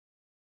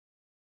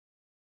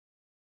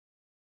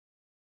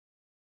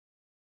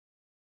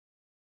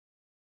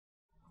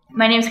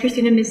My name is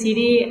Christina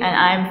Mesiti, and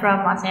I'm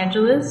from Los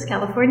Angeles,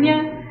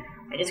 California.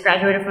 I just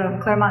graduated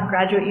from Claremont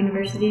Graduate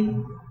University.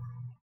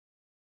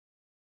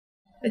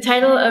 The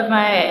title of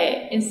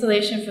my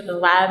installation for the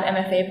LAB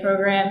MFA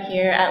program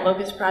here at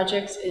Locust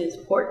Projects is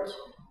Port.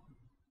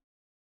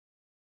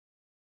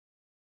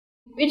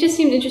 It just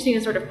seemed interesting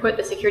to sort of put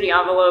the security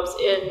envelopes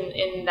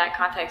in that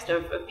context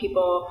of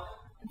people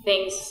and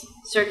things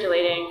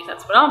circulating, because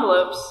that's what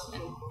envelopes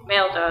and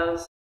mail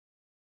does.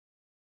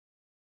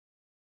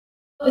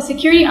 The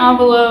security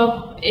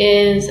envelope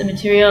is a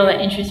material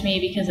that interests me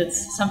because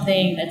it's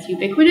something that's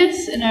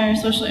ubiquitous in our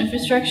social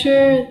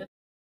infrastructure.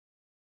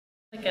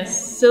 Like a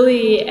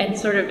silly and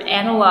sort of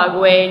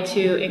analog way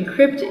to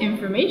encrypt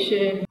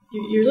information.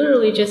 You're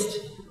literally just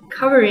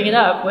covering it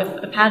up with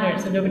a pattern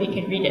so nobody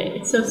can read it.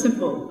 It's so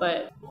simple,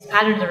 but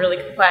patterns are really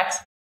complex.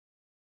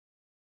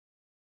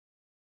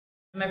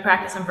 In my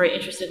practice, I'm very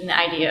interested in the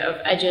idea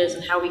of edges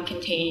and how we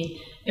contain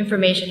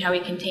information, how we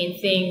contain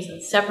things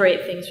and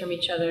separate things from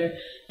each other.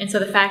 And so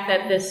the fact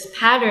that this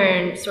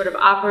pattern sort of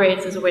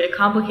operates as a way to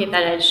complicate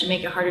that edge to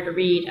make it harder to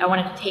read, I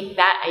wanted to take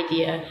that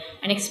idea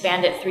and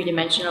expand it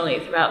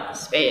three-dimensionally throughout the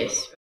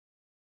space.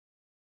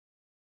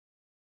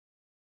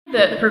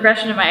 The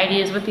progression of my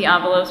ideas with the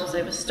envelopes was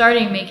I was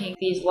starting making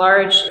these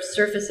large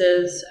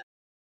surfaces,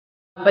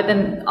 but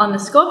then on the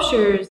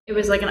sculptures, it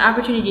was like an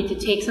opportunity to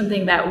take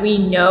something that we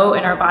know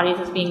in our bodies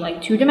as being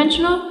like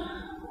two-dimensional,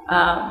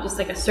 just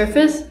like a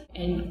surface,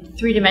 and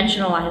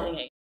three-dimensionalizing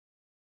it.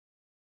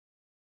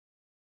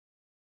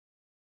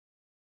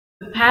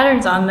 The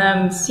patterns on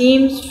them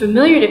seemed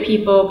familiar to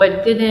people,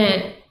 but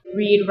didn't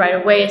read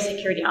right away as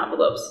security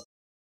envelopes.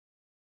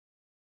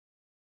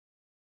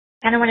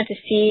 I kind of wanted to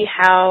see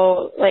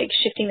how,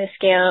 shifting the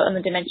scale and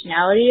the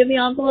dimensionality of the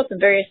envelope in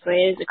various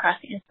ways across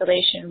the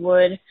installation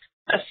would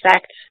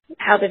affect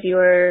how the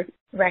viewer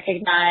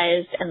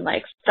recognized and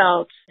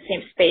felt the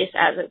same space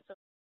as it.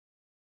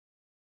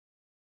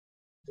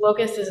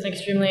 Locust is an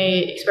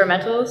extremely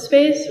experimental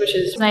space, which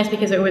is nice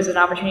because it was an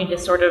opportunity to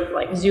sort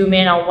of zoom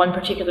in on one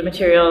particular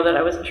material that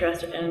I was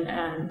interested in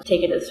and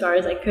take it as far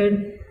as I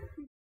could.